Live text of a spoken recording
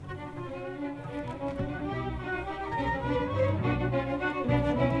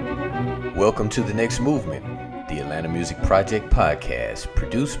Welcome to The Next Movement, the Atlanta Music Project podcast,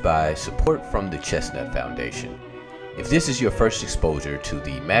 produced by support from the Chestnut Foundation. If this is your first exposure to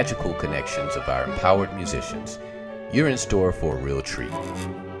the magical connections of our empowered musicians, you're in store for a real treat.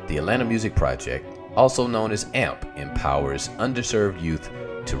 The Atlanta Music Project, also known as AMP, empowers underserved youth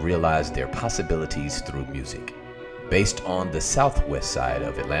to realize their possibilities through music. Based on the southwest side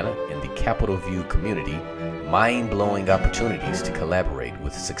of Atlanta in the Capitol View community, mind-blowing opportunities to collaborate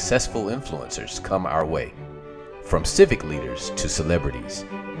with successful influencers come our way. From civic leaders to celebrities,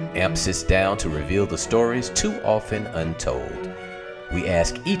 AMP sits down to reveal the stories too often untold. We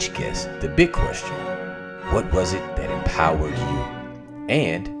ask each guest the big question: what was it that empowered you?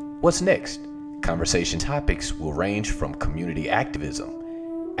 And what's next? Conversation topics will range from community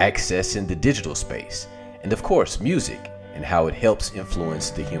activism, access in the digital space, and of course, music and how it helps influence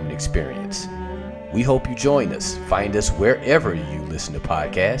the human experience. We hope you join us. Find us wherever you listen to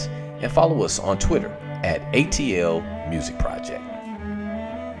podcasts and follow us on Twitter at ATL Music Project.